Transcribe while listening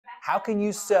How can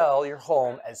you sell your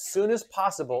home as soon as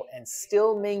possible and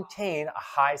still maintain a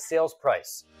high sales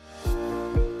price?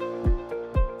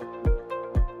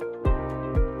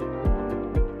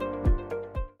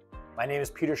 My name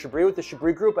is Peter Chabris with the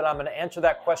Chabris Group, and I'm going to answer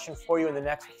that question for you in the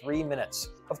next 3 minutes.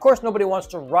 Of course, nobody wants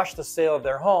to rush the sale of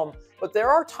their home, but there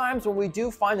are times when we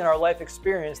do find in our life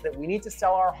experience that we need to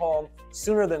sell our home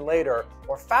sooner than later,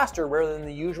 or faster rather than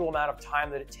the usual amount of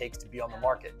time that it takes to be on the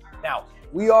market. Now,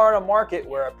 we are in a market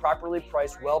where a properly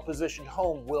priced, well-positioned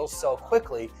home will sell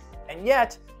quickly, and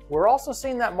yet we're also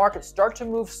seeing that market start to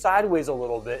move sideways a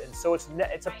little bit, and so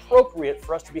it's appropriate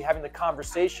for us to be having the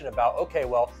conversation about, okay,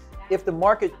 well, if the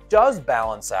market does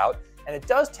balance out and it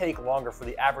does take longer for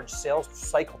the average sales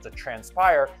cycle to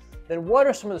transpire, then what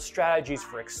are some of the strategies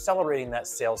for accelerating that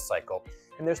sales cycle?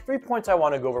 And there's 3 points I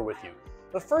want to go over with you.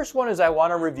 The first one is I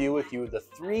want to review with you the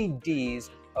 3 Ds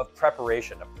of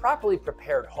preparation. A properly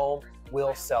prepared home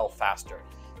will sell faster.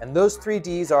 And those 3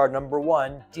 Ds are, number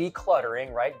 1,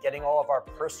 decluttering, right? Getting all of our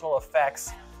personal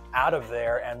effects out of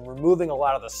there and removing a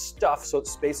lot of the stuff so that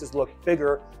spaces look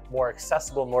bigger, more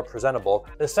accessible, more presentable.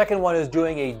 The second one is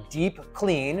doing a deep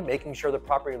clean, making sure the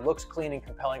property looks clean and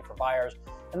compelling for buyers.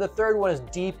 And the third one is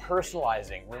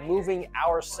depersonalizing, removing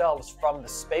ourselves from the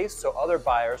space so other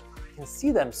buyers can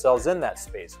see themselves in that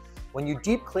space. When you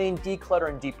deep clean, declutter,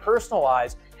 and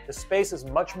depersonalize, the space is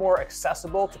much more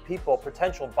accessible to people,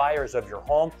 potential buyers of your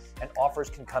home, and offers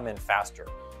can come in faster.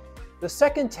 The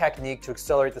second technique to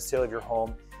accelerate the sale of your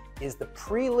home is the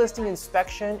pre-listing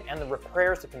inspection and the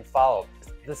repairs that can follow.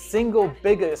 The single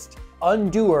biggest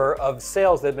undoer of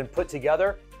sales that have been put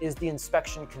together is the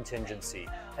inspection contingency.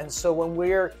 And so when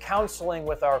we're counseling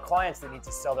with our clients that need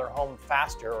to sell their home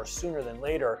faster or sooner than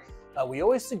later, we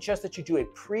always suggest that you do a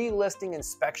pre-listing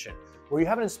inspection, where you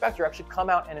have an inspector actually come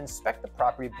out and inspect the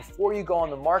property before you go on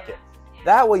the market.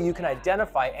 That way you can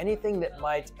identify anything that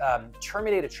might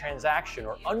terminate a transaction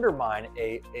or undermine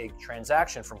a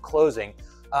transaction from closing,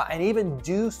 and even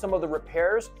do some of the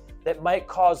repairs that might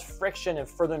cause friction and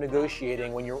further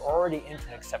negotiating when you're already into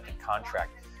an accepted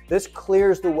contract. This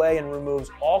clears the way and removes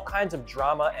all kinds of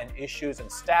drama and issues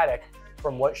and static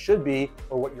from what should be,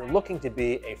 or what you're looking to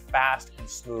be, a fast and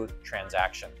smooth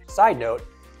transaction. Side note,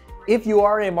 if you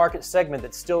are in a market segment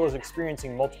that still is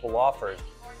experiencing multiple offers,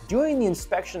 doing the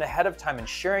inspection ahead of time and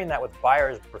sharing that with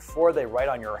buyers before they write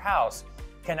on your house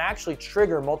can actually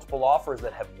trigger multiple offers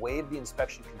that have waived the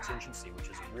inspection contingency, which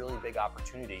is a really big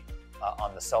opportunity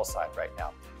on the sell side right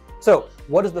now. So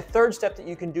what is the third step that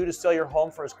you can do to sell your home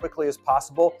for as quickly as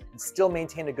possible and still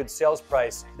maintain a good sales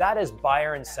price? That is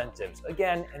buyer incentives.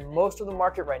 Again, in most of the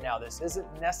market right now, this isn't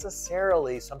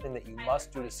necessarily something that you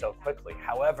must do to sell quickly.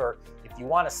 However, if you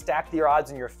want to stack the odds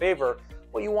in your favor,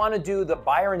 what you want to do, the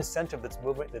buyer incentive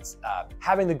that's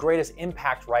having the greatest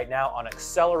impact right now on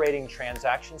accelerating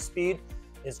transaction speed,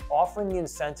 is offering the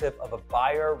incentive of a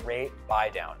buyer rate buy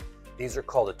down. These are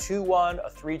called a 2-1, a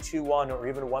 3-2-1, or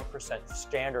even a 1%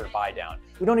 standard buy down.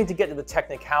 We don't need to get to the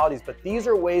technicalities, but these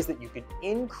are ways that you can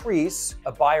increase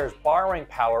a buyer's borrowing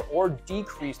power or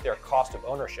decrease their cost of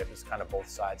ownership. It's kind of both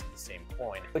sides of the same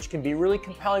coin, which can be really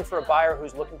compelling for a buyer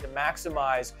who's looking to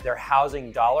maximize their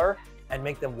housing dollar and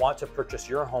make them want to purchase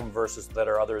your home versus that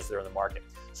are others that are in the market.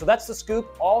 So that's the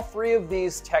scoop. All 3 of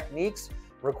these techniques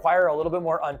require a little bit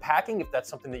more unpacking. If that's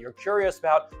something that you're curious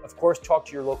about, of course, talk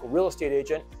to your local real estate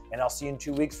agent, and I'll see you in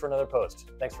 2 weeks for another post.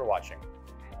 Thanks for watching.